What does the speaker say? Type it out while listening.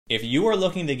If you are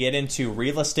looking to get into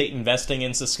real estate investing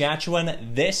in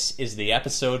Saskatchewan, this is the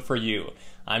episode for you.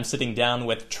 I'm sitting down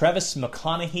with Travis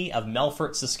McConaughey of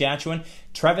Melfort, Saskatchewan.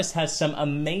 Travis has some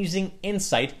amazing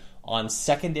insight on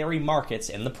secondary markets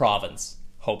in the province.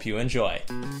 Hope you enjoy.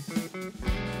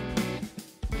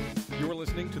 You're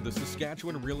listening to the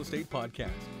Saskatchewan Real Estate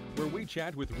Podcast, where we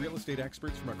chat with real estate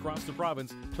experts from across the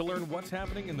province to learn what's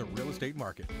happening in the real estate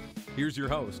market. Here's your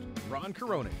host, Ron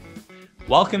Carone.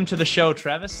 Welcome to the show,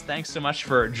 Travis. Thanks so much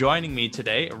for joining me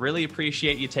today. I really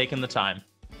appreciate you taking the time.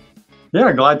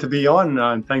 Yeah, glad to be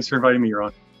on. Thanks for inviting me,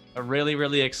 Ron. I'm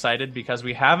really excited because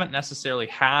we haven't necessarily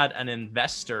had an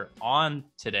investor on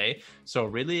today. So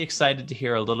really excited to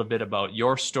hear a little bit about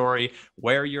your story,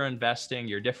 where you're investing,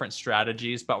 your different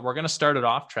strategies. But we're going to start it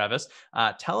off, Travis.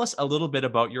 Tell us a little bit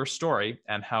about your story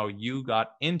and how you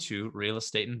got into real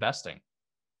estate investing.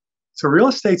 So real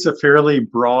estate's a fairly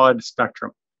broad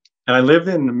spectrum. And I live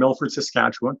in Melfort,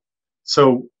 Saskatchewan.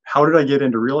 So how did I get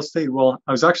into real estate? Well,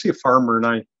 I was actually a farmer,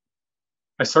 and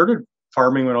I started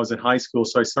farming when I was in high school.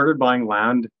 So I started buying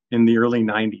land in the early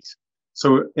 90s.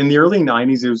 So in the early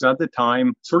 90s, it was at the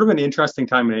time, sort of an interesting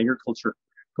time in agriculture.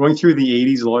 Going through the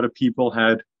 80s, a lot of people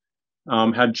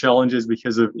had challenges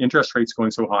because of interest rates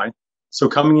going so high. So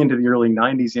coming into the early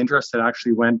 90s, interest had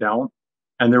actually went down,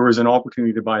 and there was an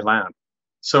opportunity to buy land.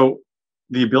 So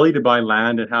the ability to buy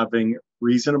land and having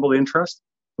reasonable interest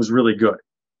was really good.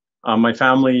 My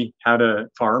family had a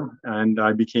farm, and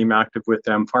I became active with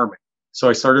them farming. So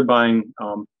I started buying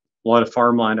a lot of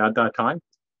farmland at that time.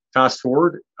 Fast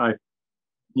forward, I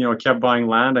kept buying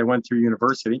land. I went through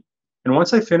university, and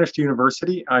once I finished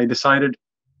university, I decided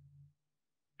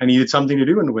I needed something to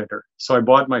do in the winter. So I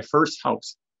bought my first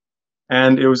house,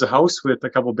 and it was a house with a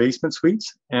couple basement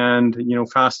suites. And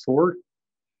fast forward,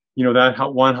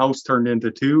 that one house turned into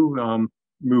two.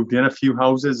 Moved in a few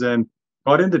houses and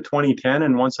got into 2010.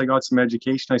 And once I got some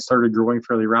education, I started growing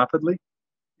fairly rapidly.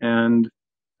 And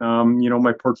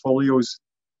my portfolio's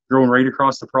grown right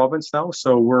across the province now.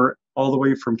 So we're all the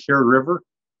way from Kerr River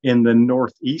in the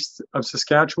northeast of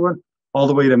Saskatchewan, all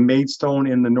the way to Maidstone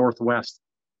in the northwest.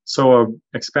 So an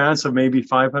expanse of maybe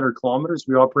 500 kilometers.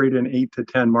 We operate in 8 to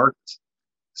 10 markets.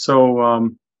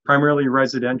 So primarily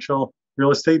residential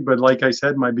real estate, but like I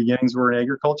said, my beginnings were in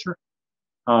agriculture.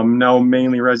 Now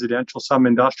mainly residential, some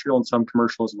industrial, and some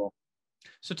commercial as well.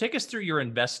 So take us through your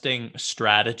investing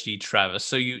strategy, Travis.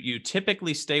 So you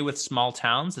typically stay with small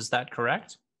towns, is that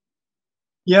correct?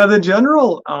 Yeah, the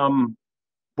general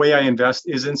way I invest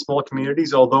is in small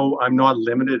communities, although I'm not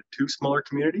limited to smaller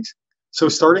communities. So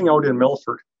starting out in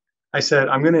Melfort, I said,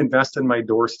 I'm going to invest in my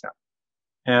doorstep.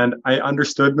 And I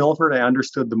understood Melfort, I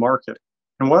understood the market.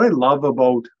 And what I love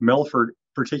about Melfort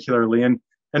particularly, and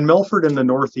Melfort in the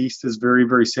northeast is very,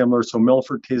 very similar. So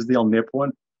Melfort, Tisdale,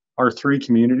 Nipawin are three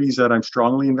communities that I'm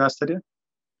strongly invested in.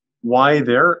 Why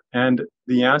there? And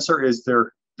the answer is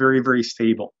they're very, very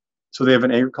stable. So they have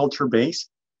an agriculture base.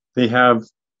 They have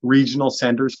regional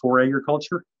centers for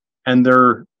agriculture, and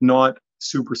they're not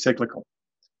super cyclical.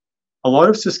 A lot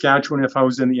of Saskatchewan, if I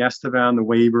was in the Estevan, the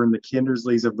Weyburn, the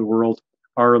Kindersleys of the world,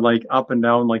 are like up and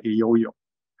down like a yo-yo.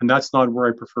 And that's not where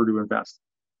I prefer to invest.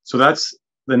 So that's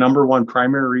the number one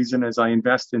primary reason is I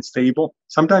invest in stable,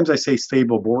 sometimes I say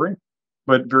stable boring,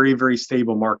 but very, very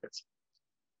stable markets.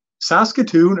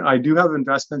 Saskatoon, I do have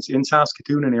investments in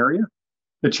Saskatoon and area.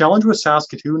 The challenge with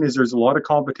Saskatoon is there's a lot of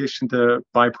competition to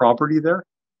buy property there,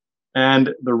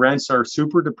 and the rents are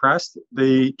super depressed.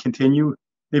 They've continued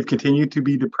to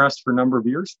be depressed for a number of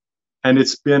years, and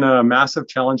it's been a massive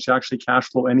challenge to actually cash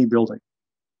flow any building.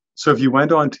 So if you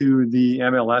went onto the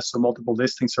MLS, so multiple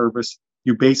listing service,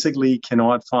 you basically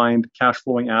cannot find cash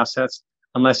flowing assets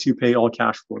unless you pay all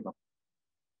cash for them.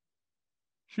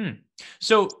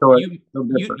 So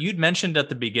you'd mentioned at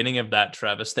the beginning of that,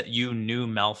 Travis, that you knew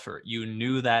Melfort, you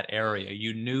knew that area,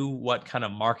 you knew what kind of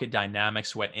market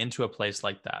dynamics went into a place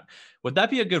like that. Would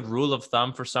that be a good rule of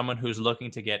thumb for someone who's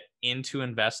looking to get into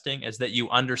investing, is that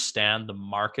you understand the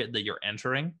market that you're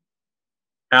entering?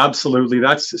 Absolutely.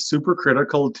 That's super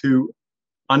critical to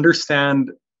understand,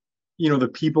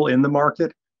 the people in the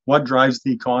market, what drives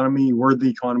the economy, where the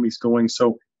economy is going.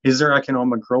 So is there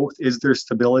economic growth? Is there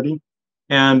stability?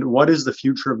 And what is the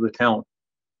future of the town?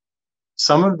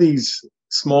 Some of these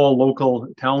small local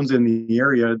towns in the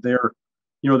area,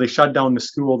 they shut down the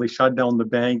school, they shut down the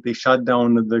bank, they shut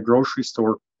down the grocery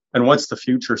store. And what's the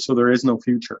future? So there is no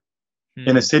future.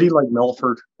 In a city like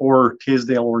Melfort or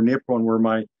Tisdale or Nipawin, where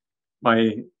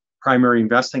my primary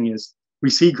investing is, we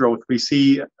see growth. We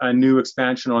see a new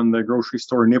expansion on the grocery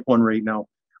store in Nipawin right now.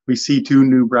 We see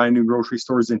two brand new grocery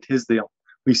stores in Tisdale.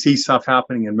 We see stuff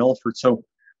happening in Melfort. So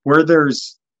where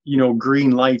there's,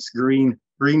 green lights, green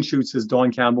green shoots, as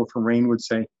Don Campbell from Rain would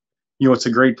say. It's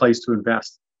a great place to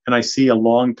invest. And I see a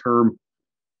long-term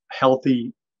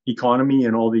healthy economy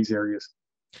in all these areas.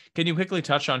 Can you quickly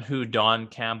touch on who Don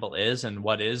Campbell is and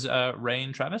what is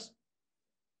Rain, Travis?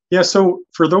 Yeah, so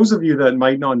for those of you that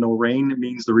might not know, Rain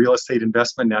means the Real Estate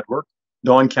Investment Network.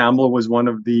 Don Campbell was one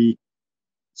of the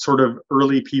sort of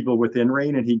early people within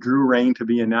Rain, and he grew Rain to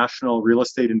be a national real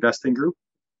estate investing group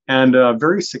and a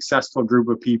very successful group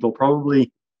of people.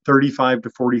 Probably 35 to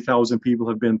 40,000 people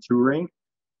have been through Rain.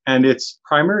 And its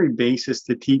primary base is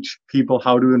to teach people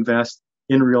how to invest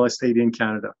in real estate in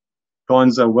Canada.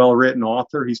 Don's a well-written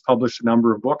author. He's published a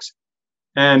number of books.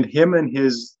 And him and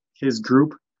his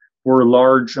group were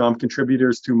large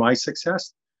contributors to my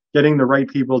success, getting the right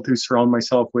people to surround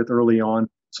myself with early on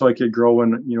so I could grow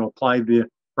and apply the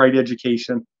right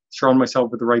education, surround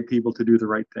myself with the right people to do the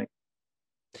right thing.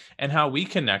 And how we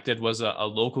connected was a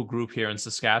local group here in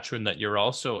Saskatchewan that you're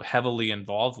also heavily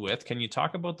involved with. Can you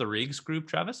talk about the REGS group,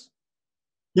 Travis?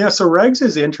 Yeah, so REGS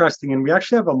is interesting, and we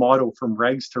actually have a motto from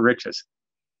Regs to Riches.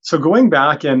 So going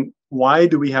back, and why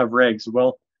do we have REGS?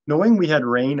 Well, knowing we had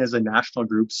Rain as a national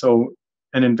group, so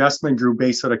an investment group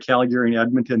based out of Calgary and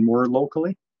Edmonton more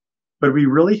locally, but we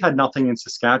really had nothing in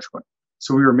Saskatchewan.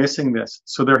 So we were missing this.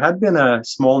 So there had been a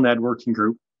small networking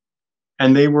group,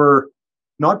 and they were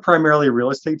not primarily real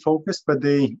estate focused, but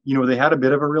they had a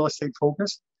bit of a real estate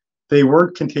focus. They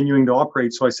weren't continuing to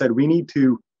operate. So I said, we need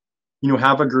to,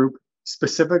 have a group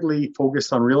specifically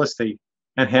focused on real estate,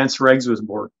 and hence REGS was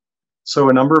born. So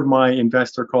a number of my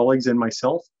investor colleagues and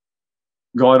myself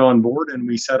got on board, and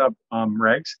we set up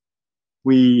REGS.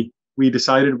 We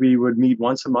decided we would meet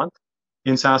once a month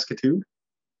in Saskatoon,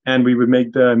 and we would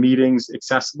make the meetings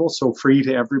accessible, so free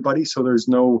to everybody. So there's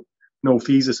no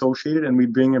fees associated, and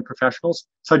we'd bring in professionals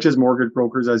such as mortgage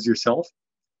brokers as yourself,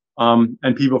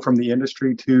 and people from the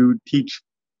industry to teach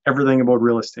everything about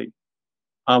real estate.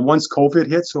 Once COVID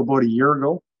hit, so about a year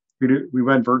ago, we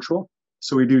went virtual.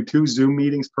 So we do 2 Zoom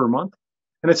meetings per month,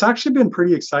 and it's actually been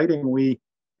pretty exciting. We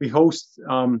host,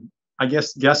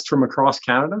 guests from across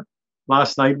Canada.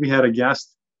 Last night we had a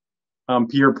guest,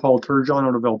 Pierre Paul Turgeon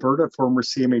out of Alberta, former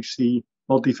CMHC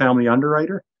multifamily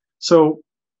underwriter. So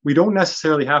we don't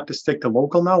necessarily have to stick to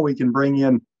local now. We can bring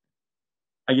in,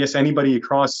 anybody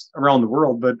around the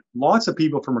world, but lots of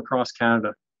people from across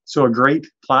Canada. So a great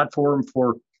platform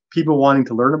for people wanting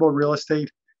to learn about real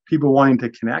estate, people wanting to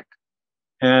connect,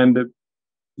 and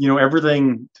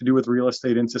everything to do with real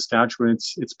estate in Saskatchewan.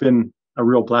 It's been a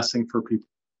real blessing for people.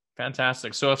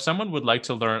 Fantastic. So if someone would like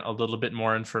to learn a little bit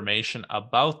more information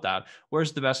about that,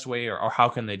 where's the best way or how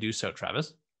can they do so,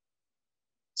 Travis?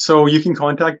 So you can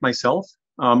contact myself.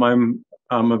 I'm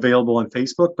available on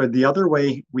Facebook, but the other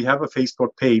way, we have a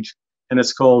Facebook page, and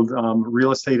it's called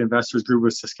Real Estate Investors Group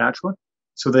of Saskatchewan.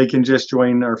 So they can just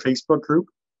join our Facebook group.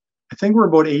 I think we're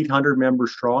about 800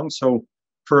 members strong. So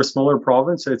for a smaller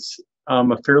province, it's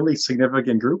a fairly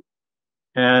significant group.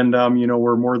 And,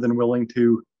 we're more than willing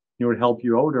to, help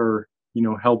you out or,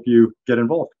 help you get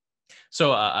involved.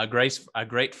 So a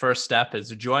great first step is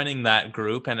joining that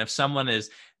group. And if someone is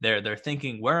they're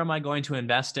thinking, where am I going to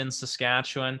invest in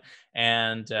Saskatchewan?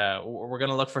 And we're going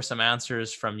to look for some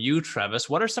answers from you, Travis.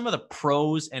 What are some of the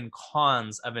pros and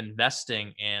cons of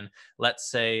investing in, let's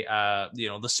say,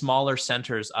 the smaller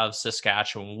centers of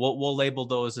Saskatchewan? We'll label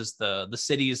those as the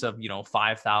cities of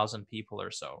 5,000 people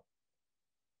or so.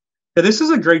 Yeah, this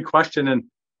is a great question. And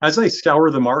as I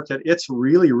scour the market, it's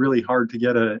really, really hard to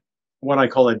get what I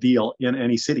call a deal in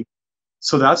any city.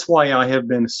 So that's why I have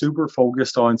been super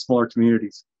focused on smaller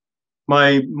communities.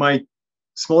 My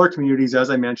smaller communities, as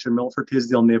I mentioned, Milford,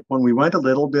 Tisdale, Nipawin, we went a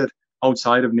little bit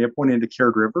outside of Nipawin into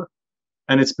Caird River,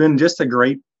 and it's been just a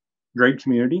great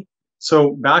community.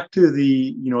 So back to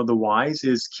the whys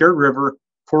is Caird River,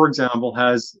 for example,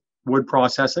 has wood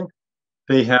processing,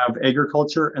 they have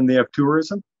agriculture, and they have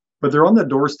tourism, but they're on the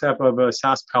doorstep of a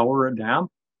SaskPower dam.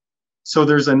 So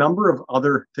there's a number of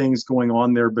other things going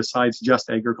on there besides just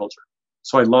agriculture.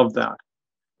 So I love that.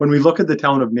 When we look at the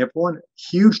town of Nipawin,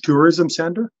 huge tourism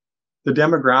center, the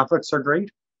demographics are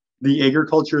great. The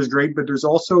agriculture is great, but there's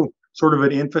also sort of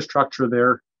an infrastructure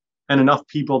there and enough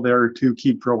people there to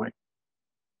keep growing.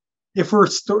 If we're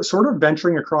sort of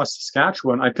venturing across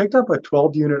Saskatchewan, I picked up a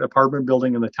 12-unit apartment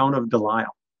building in the town of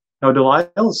Delisle. Now,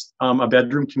 Delisle's a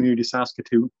bedroom community,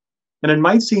 Saskatoon, and it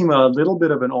might seem a little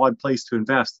bit of an odd place to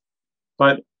invest,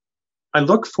 but I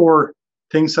look for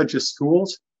things such as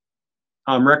schools,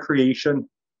 recreation,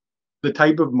 the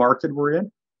type of market we're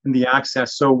in, and the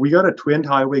access. So we got a twinned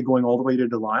highway going all the way to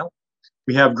Delisle.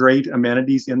 We have great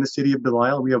amenities in the city of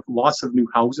Delisle. We have lots of new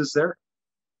houses there.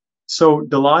 So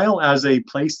Delisle as a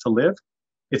place to live,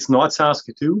 it's not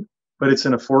Saskatoon, but it's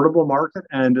an affordable market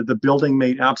and the building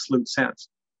made absolute sense.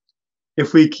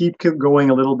 If we keep going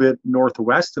a little bit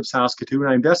northwest of Saskatoon,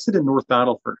 I invested in North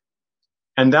Battleford.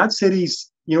 And that city's,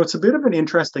 it's a bit of an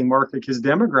interesting market because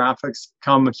demographics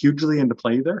come hugely into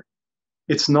play there.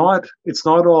 It's not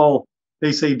all,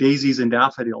 they say, daisies and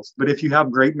daffodils, but if you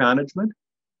have great management,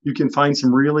 you can find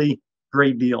some really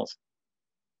great deals.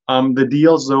 The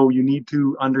deals, though, you need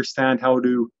to understand how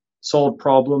to solve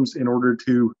problems in order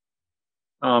to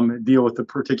deal with the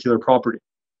particular property.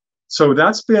 So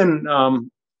that's been,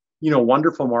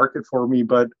 wonderful market for me,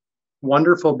 but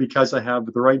wonderful because I have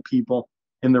the right people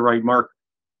in the right market.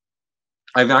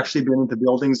 I've actually been into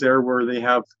buildings there where they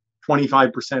have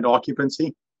 25%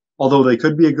 occupancy, although they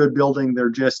could be a good building. They're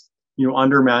just,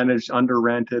 undermanaged,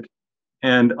 under-rented,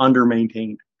 and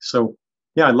under-maintained. So,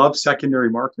 yeah, I love secondary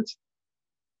markets.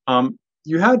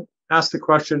 You had asked the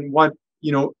question,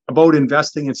 about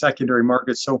investing in secondary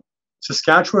markets. So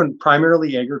Saskatchewan,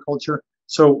 primarily agriculture.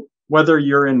 So whether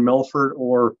you're in Milford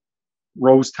or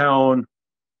Rosetown,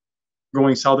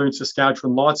 going southern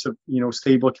Saskatchewan, lots of,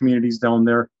 stable communities down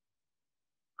there.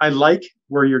 I like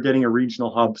where you're getting a regional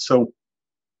hub. So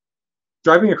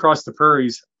driving across the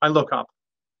prairies, I look up.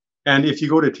 And if you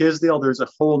go to Tisdale, there's a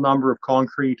whole number of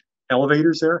concrete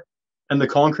elevators there. And the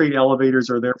concrete elevators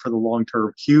are there for the long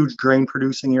term. Huge grain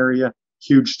producing area,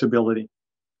 huge stability.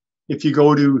 If you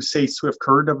go to, say, Swift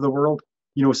Current of the world,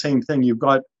 same thing. You've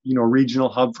got, a regional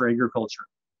hub for agriculture.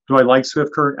 Do I like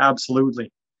Swift Current?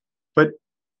 Absolutely. But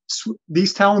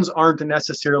these towns aren't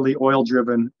necessarily oil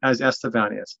driven as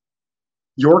Estevan is.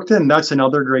 Yorkton, that's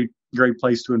another great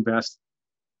place to invest.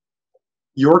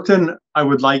 Yorkton, I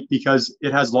would like because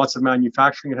it has lots of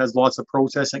manufacturing, it has lots of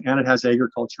processing, and it has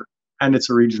agriculture, and it's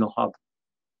a regional hub.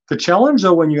 The challenge,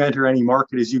 though, when you enter any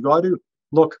market is you got to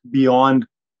look beyond,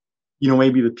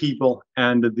 maybe the people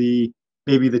and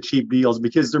maybe the cheap deals,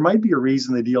 because there might be a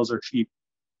reason the deals are cheap.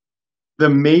 The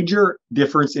major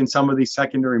difference in some of these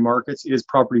secondary markets is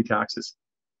property taxes.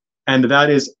 And that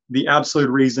is the absolute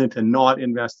reason to not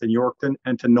invest in Yorkton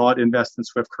and to not invest in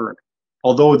Swift Current.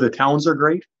 Although the towns are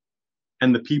great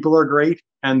and the people are great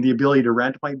and the ability to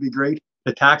rent might be great,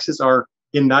 the taxes are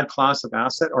in that class of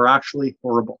asset are actually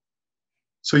horrible.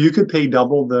 So you could pay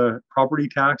double the property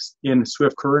tax in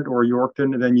Swift Current or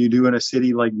Yorkton than you do in a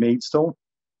city like Maidstone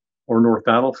or North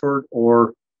Battleford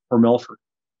or Milford.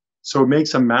 So it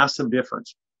makes a massive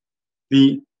difference.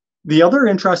 The other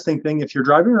interesting thing, if you're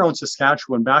driving around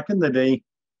Saskatchewan, back in the day,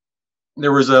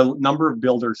 there was a number of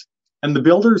builders. And the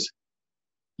builders,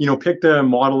 picked a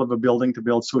model of a building to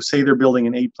build. So say they're building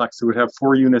an 8-plex, it would have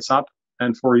 4 units up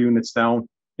and 4 units down,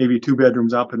 maybe 2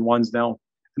 bedrooms up and 1's down.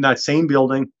 And that same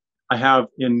building I have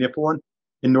in Nipawin,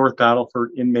 in North Battleford,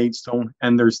 in Maidstone,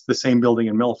 and there's the same building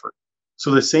in Milford.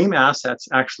 So the same assets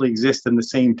actually exist in the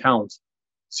same towns.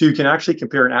 So you can actually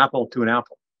compare an apple to an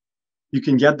apple. You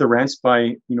can get the rents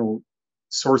by,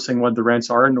 sourcing what the rents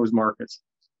are in those markets.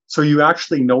 So you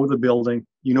actually know the building,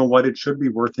 you know what it should be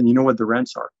worth, and you know what the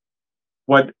rents are.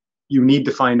 What you need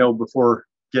to find out before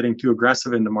getting too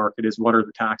aggressive in the market is what are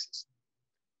the taxes.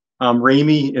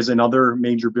 Ramey is another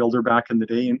major builder back in the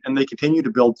day, and they continue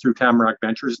to build through Tamarack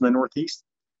Ventures in the Northeast.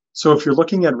 So if you're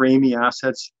looking at Ramey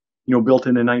assets, built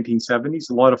in the 1970s,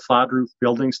 a lot of flat roof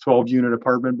buildings, 12-unit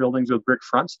apartment buildings with brick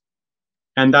fronts.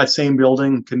 And that same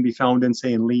building can be found in,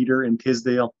 say, in Leader, in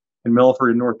Tisdale, in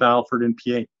Milford, in North Battleford, in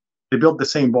PA. They built the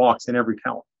same box in every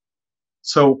town.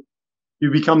 So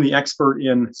you become the expert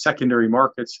in secondary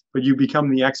markets, but you become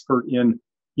the expert in,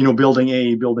 building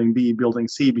A, building B, building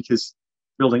C, because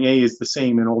building A is the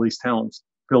same in all these towns.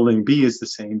 Building B is the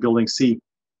same, building C.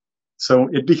 So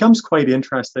it becomes quite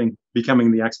interesting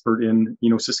becoming the expert in,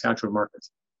 Saskatchewan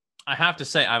markets. I have to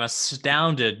say, I'm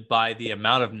astounded by the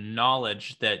amount of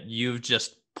knowledge that you've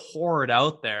just poured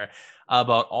out there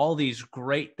about all these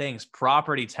great things: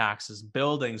 property taxes,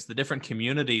 buildings, the different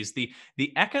communities. The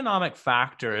economic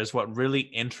factor is what really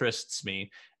interests me.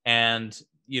 And,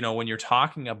 when you're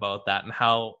talking about that and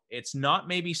how it's not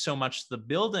maybe so much the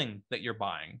building that you're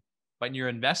buying, but you're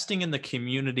investing in the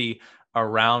community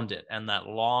around it and that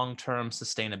long-term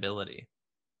sustainability.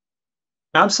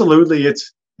 Absolutely. It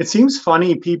seems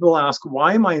funny. People ask,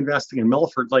 why am I investing in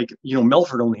Milford?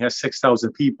 Milford only has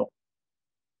 6,000 people.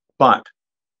 But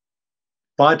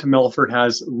Milford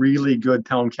has really good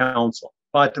town council.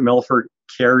 But Milford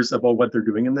cares about what they're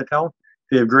doing in the town.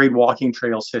 They have great walking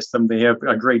trail system. They have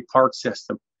a great park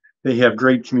system. They have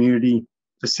great community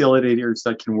facilitators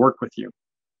that can work with you.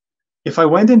 If I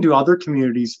went into other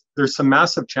communities, there's some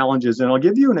massive challenges. And I'll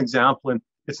give you an example, and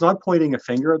it's not pointing a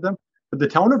finger at them, but the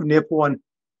town of Nipawin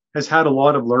has had a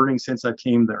lot of learning since I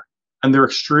came there. And they're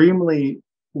extremely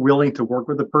willing to work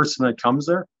with the person that comes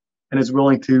there. and is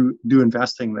willing to do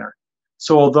investing there.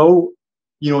 So although,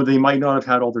 they might not have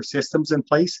had all their systems in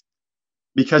place,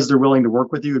 because they're willing to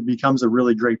work with you, it becomes a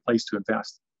really great place to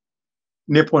invest.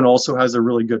 Nipawin also has a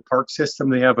really good park system.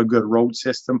 They have a good road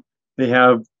system. They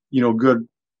have, good,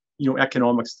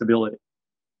 economic stability.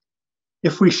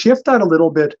 If we shift that a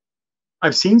little bit,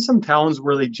 I've seen some towns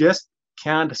where they just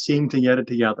can't seem to get it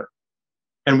together.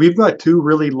 And we've got two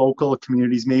really local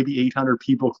communities, maybe 800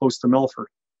 people close to Milford.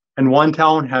 And one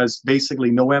town has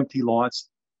basically no empty lots,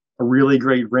 a really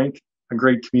great rink, a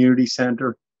great community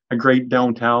center, a great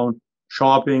downtown,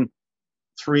 shopping,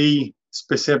 3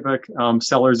 specific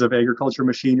sellers of agriculture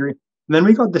machinery. And then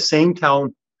we got the same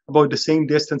town about the same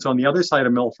distance on the other side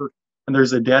of Milford, and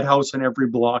there's a dead house in every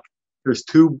block. There's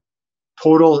 2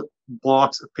 total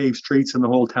blocks of paved streets in the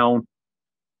whole town.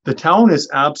 The town is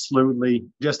absolutely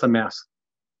just a mess.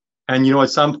 And, at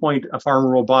some point, a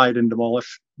farmer will buy it and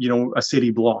demolish, a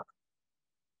city block.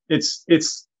 It's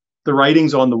the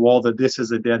writing's on the wall that this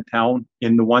is a dead town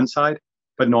in the one side,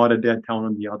 but not a dead town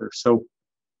on the other. So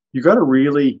you got to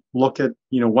really look at,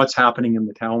 what's happening in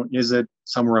the town. Is it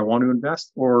somewhere I want to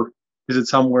invest, or is it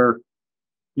somewhere,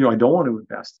 I don't want to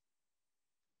invest?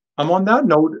 On that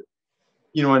note,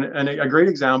 and a great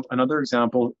example, another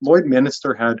example,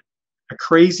 Lloydminster had a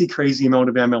crazy amount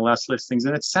of MLS listings,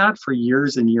 and it sat for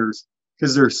years and years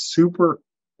because they're super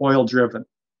oil driven.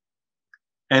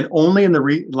 And only in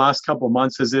the last couple of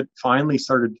months has it finally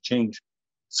started to change.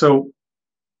 So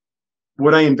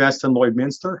would I invest in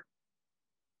Lloydminster?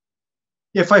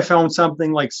 If I found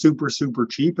something like super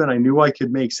cheap and I knew I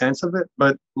could make sense of it,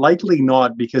 but likely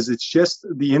not, because it's just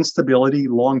the instability,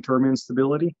 long-term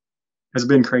instability has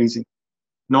been crazy.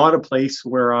 Not a place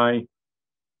where I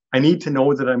need to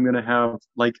know that I'm going to have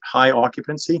like high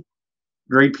occupancy,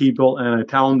 great people, and a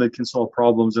town that can solve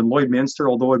problems. And Lloydminster,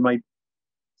 although it might,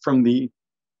 from the,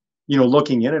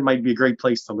 looking in, it might be a great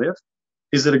place to live.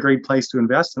 Is it a great place to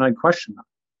invest? And I'd question that.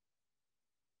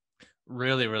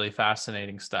 Really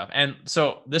fascinating stuff. And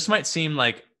so this might seem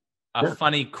like a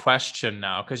funny question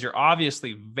now, because you're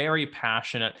obviously very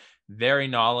passionate, very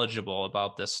knowledgeable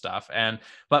about this stuff.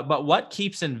 But what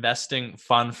keeps investing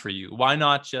fun for you? Why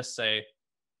not just say,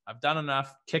 I've done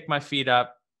enough, kick my feet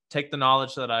up, take the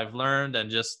knowledge that I've learned and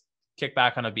just kick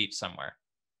back on a beach somewhere?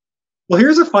 Well,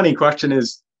 here's a funny question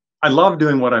is, I love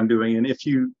doing what I'm doing. And if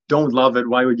you don't love it,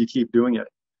 why would you keep doing it?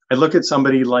 I look at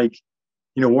somebody like,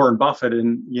 Warren Buffett,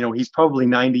 and, he's probably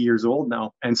 90 years old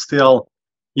now and still,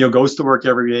 goes to work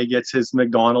every day, gets his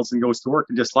McDonald's and goes to work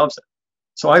and just loves it.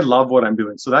 So I love what I'm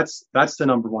doing. So that's the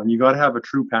number one. You got to have a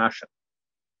true passion.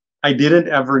 I didn't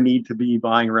ever need to be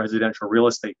buying residential real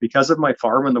estate because of my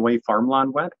farm and the way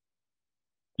farmland went.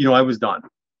 I was done.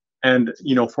 And,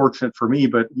 fortunate for me,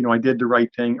 but, I did the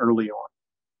right thing early on.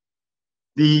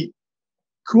 The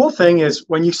cool thing is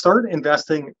when you start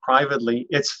investing privately,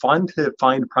 it's fun to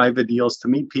find private deals, to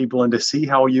meet people and to see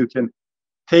how you can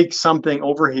take something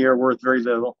over here worth very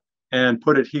little and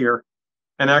put it here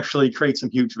and actually create some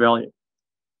huge value.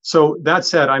 So that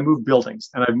said, I moved buildings,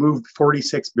 and I've moved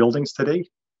 46 buildings to date,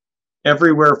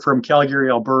 everywhere from Calgary,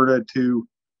 Alberta to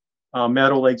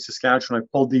Meadow Lake, Saskatchewan. I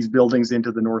pulled these buildings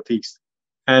into the Northeast.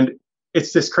 And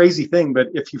it's this crazy thing, but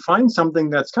if you find something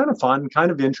that's kind of fun,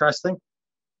 kind of interesting,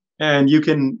 and you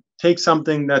can take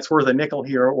something that's worth a nickel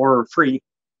here or free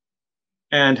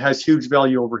and has huge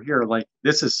value over here, like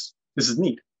this is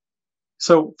neat.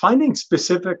 So finding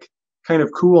specific kind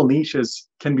of cool niches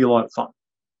can be a lot of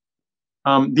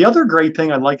fun. The other great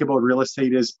thing I like about real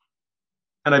estate is,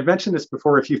 and I've mentioned this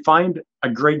before, if you find a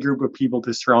great group of people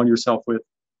to surround yourself with,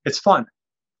 it's fun.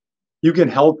 You can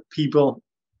help people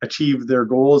achieve their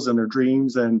goals and their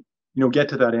dreams and, get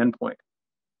to that end point.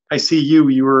 I see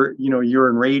you're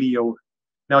in radio,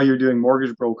 now you're doing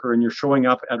mortgage broker and you're showing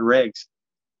up at regs.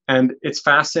 And it's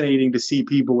fascinating to see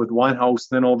people with one house,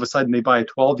 and then all of a sudden they buy a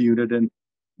 12 unit and,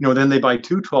 then they buy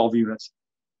 2 12 units.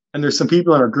 And there's some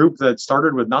people in our group that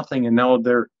started with nothing and now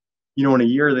they're, in a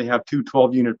year they have 2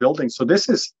 12 unit buildings. So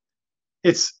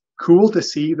it's cool to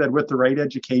see that with the right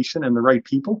education and the right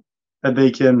people that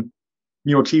they can,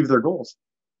 achieve their goals.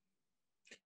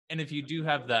 And if you do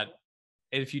have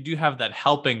that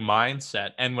helping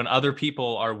mindset, and when other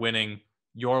people are winning,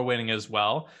 you're winning as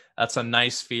well, that's a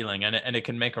nice feeling, and it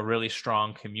can make a really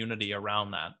strong community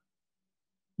around that.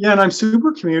 Yeah, and I'm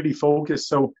super community focused,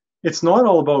 so it's not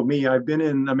all about me. I've been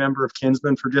a member of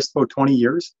Kinsman for just about 20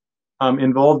 years,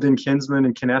 involved in Kinsman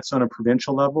and Kinetz on a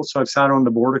provincial level, so I've sat on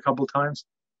the board a couple of times.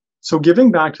 So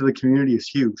giving back to the community is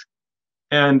huge.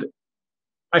 And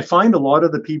I find a lot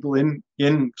of the people in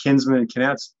Kinsman and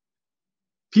Kinetz,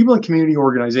 people in community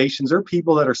organizations, are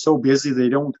people that are so busy they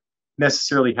don't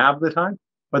necessarily have the time,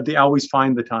 but they always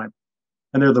find the time.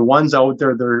 and they're the ones out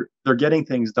there. They're getting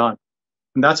things done,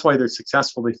 and that's why they're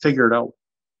successful. They figure it out,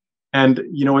 and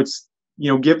it's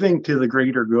giving to the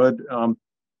greater good,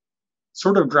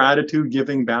 sort of gratitude,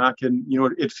 giving back, and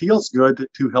it feels good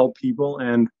to help people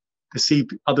and to see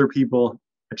other people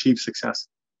achieve success.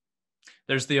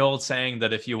 There's the old saying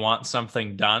that if you want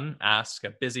something done, ask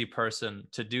a busy person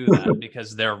to do that,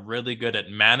 because they're really good at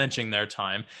managing their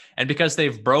time. And because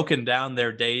they've broken down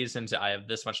their days into, I have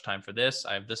this much time for this,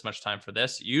 I have this much time for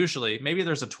this. Usually, maybe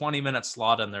there's a 20-minute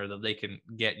slot in there that they can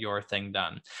get your thing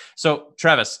done. So,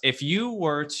 Travis, if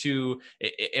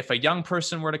a young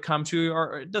person were to come to you,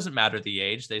 or it doesn't matter the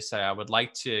age, they say, I would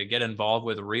like to get involved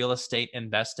with real estate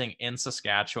investing in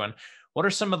Saskatchewan, what are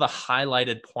some of the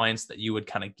highlighted points that you would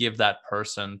kind of give that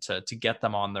person to get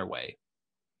them on their way?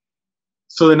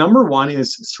 So the number one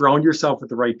is surround yourself with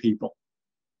the right people.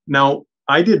 Now,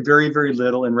 I did very, very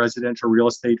little in residential real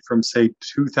estate from, say,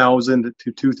 2000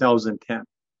 to 2010.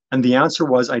 And the answer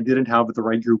was I didn't have the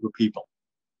right group of people.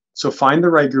 So find the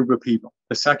right group of people.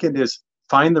 The second is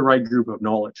find the right group of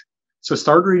knowledge. So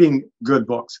start reading good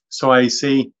books. So I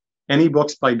say any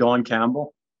books by Don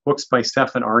Campbell, books by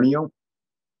Stefan Aarnio.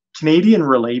 Canadian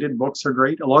related books are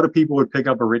great. A lot of people would pick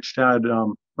up a Rich Dad,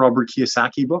 Robert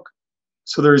Kiyosaki book.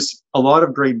 So there's a lot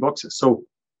of great books. So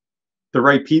the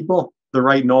right people, the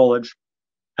right knowledge,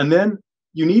 and then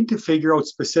you need to figure out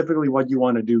specifically what you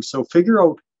want to do. So figure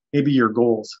out maybe your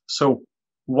goals. So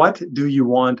what do you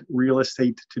want real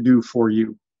estate to do for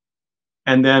you?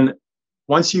 And then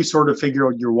once you sort of figure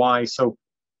out your why, so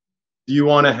do you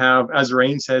want to have, as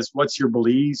Rain says, what's your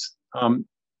Belize?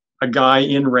 A guy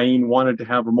in Rain wanted to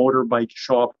have a motorbike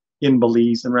shop in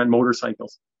Belize and rent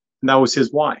motorcycles. And that was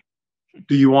his why.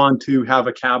 Do you want to have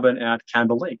a cabin at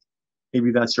Candle Lake?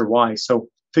 Maybe that's your why. So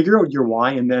figure out your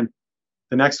why. And then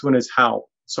the next one is how.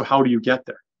 So how do you get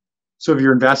there? So if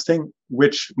you're investing,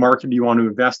 which market do you want to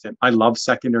invest in? I love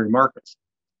secondary markets.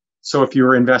 So if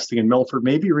you're investing in Milford,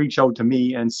 maybe reach out to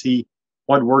me and see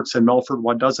what works in Milford,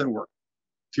 what doesn't work.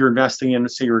 If you're investing in,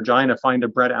 say, Regina, find a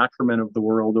Brett Ackerman of the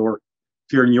world, or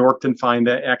if you're in Yorkton, find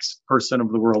the X person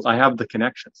of the world. I have the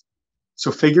connections.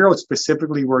 So figure out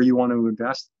specifically where you want to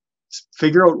invest,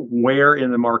 figure out where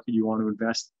in the market you want to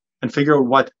invest, and figure out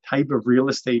what type of real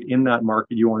estate in that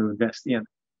market you want to invest in.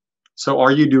 So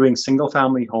are you doing single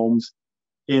family homes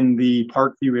in the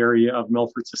Parkview area of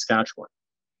Milford, Saskatchewan?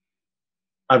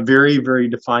 A very, very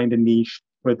defined niche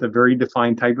with a very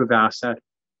defined type of asset,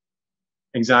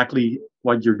 exactly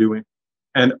what you're doing.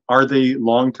 And are they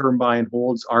long-term buy and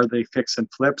holds? Are they fix and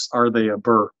flips? Are they a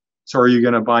BRRRR? So are you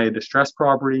going to buy a distressed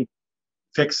property,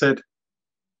 fix it,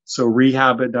 so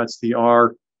rehab it, that's the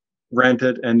R, rent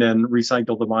it, and then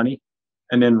recycle the money,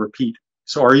 and then repeat?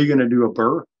 So are you going to do a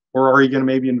BRRRR, or are you going to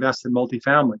maybe invest in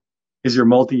multifamily? Is your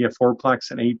multi a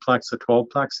 4-plex, an 8-plex, a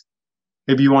 12-plex?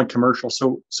 Maybe you want commercial.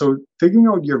 So figuring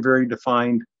out your very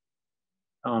defined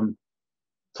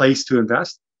place to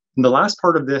invest. And the last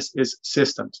part of this is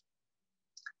systems.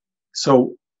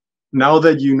 So now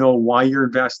that you know why you're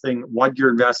investing, what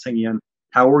you're investing in,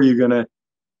 how are you going to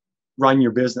run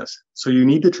your business? So you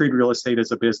need to treat real estate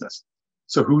as a business.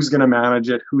 So who's going to manage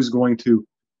it? Who's going to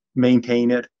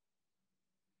maintain it?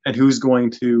 And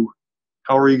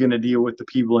how are you going to deal with the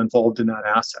people involved in that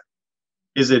asset?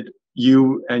 Is it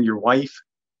you and your wife?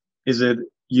 Is it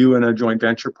you and a joint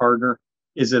venture partner?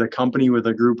 Is it a company with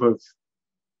a group of,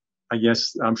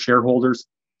 shareholders?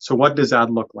 So what does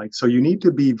that look like? So you need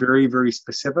to be very, very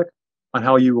specific on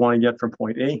how you want to get from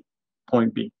point A to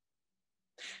point B.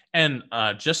 And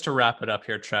just to wrap it up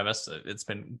here, Travis, it's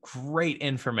been great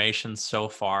information so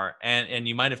far. And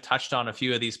you might have touched on a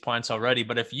few of these points already,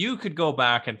 but if you could go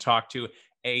back and talk to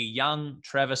a young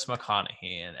Travis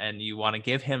McConaughey and you want to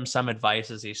give him some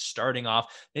advice as he's starting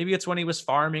off, maybe it's when he was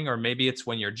farming, or maybe it's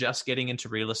when you're just getting into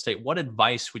real estate, what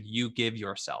advice would you give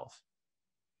yourself?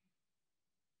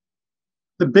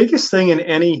 The biggest thing in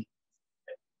any,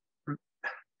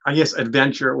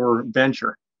 adventure or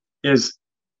venture is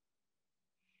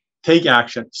take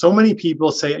action. So many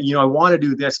people say, I want to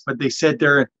do this, but they sit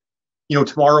there,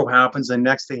 tomorrow happens, the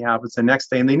next day happens, the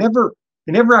next day, and they never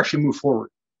actually move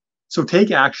forward. So take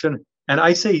action. And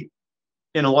I say,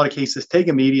 in a lot of cases, take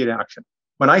immediate action.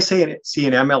 When I see an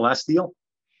MLS deal,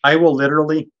 I will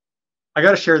literally, I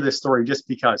got to share this story just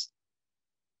because.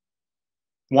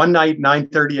 One night,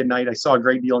 9:30 at night, I saw a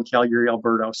great deal in Calgary,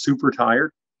 Alberta. I was super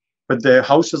tired, but the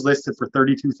house was listed for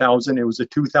 $32,000. It was a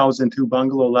 2002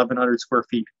 bungalow, 1,100 square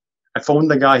feet. I phoned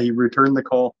the guy. He returned the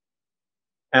call.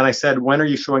 And I said, when are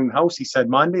you showing the house? He said,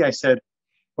 Monday. I said,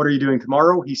 what are you doing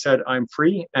tomorrow? He said, I'm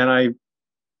free. And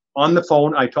on the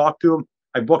phone, I talked to him.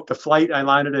 I booked a flight. I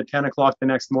landed at 10 o'clock the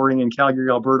next morning in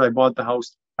Calgary, Alberta. I bought the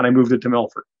house and I moved it to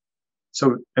Milford.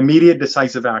 So immediate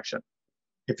decisive action.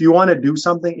 If you want to do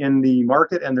something in the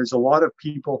market and there's a lot of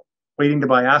people waiting to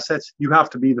buy assets, you have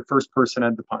to be the first person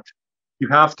at the punch. You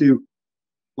have to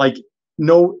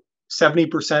know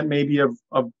 70% maybe of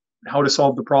how to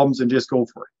solve the problems and just go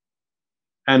for it.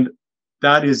 And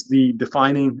that is the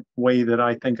defining way that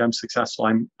I think I'm successful.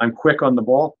 I'm quick on the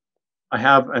ball. I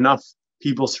have enough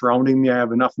people surrounding me. I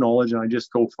have enough knowledge, and I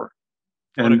just go for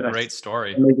it. What a great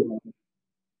story.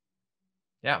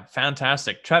 Yeah,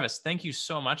 fantastic. Travis, thank you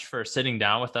so much for sitting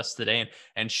down with us today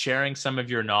and sharing some of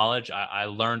your knowledge. I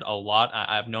learned a lot.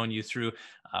 I've known you through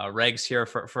Regs here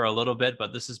for a little bit,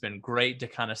 but this has been great to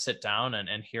kind of sit down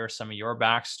and hear some of your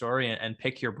backstory and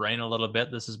pick your brain a little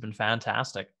bit. This has been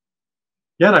fantastic.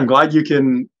 Yeah, and I'm glad you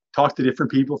can talk to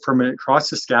different people from across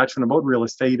Saskatchewan about real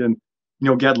estate and,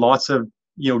 get lots of,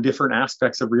 different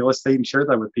aspects of real estate and share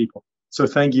that with people. So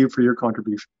thank you for your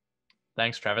contribution.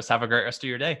 Thanks, Travis. Have a great rest of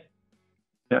your day.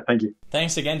 Yeah, thank you.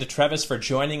 Thanks again to Travis for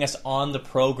joining us on the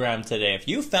program today. If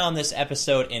you found this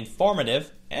episode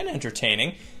informative and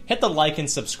entertaining, hit the like and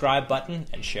subscribe button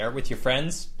and share it with your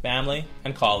friends, family,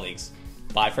 and colleagues.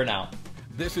 Bye for now.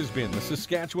 This has been the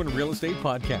Saskatchewan Real Estate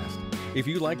Podcast. If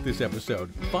you like this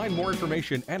episode, find more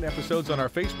information and episodes on our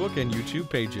Facebook and YouTube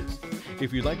pages.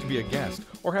 If you'd like to be a guest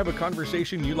or have a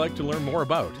conversation you'd like to learn more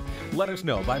about, let us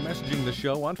know by messaging the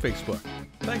show on Facebook.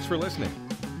 Thanks for listening.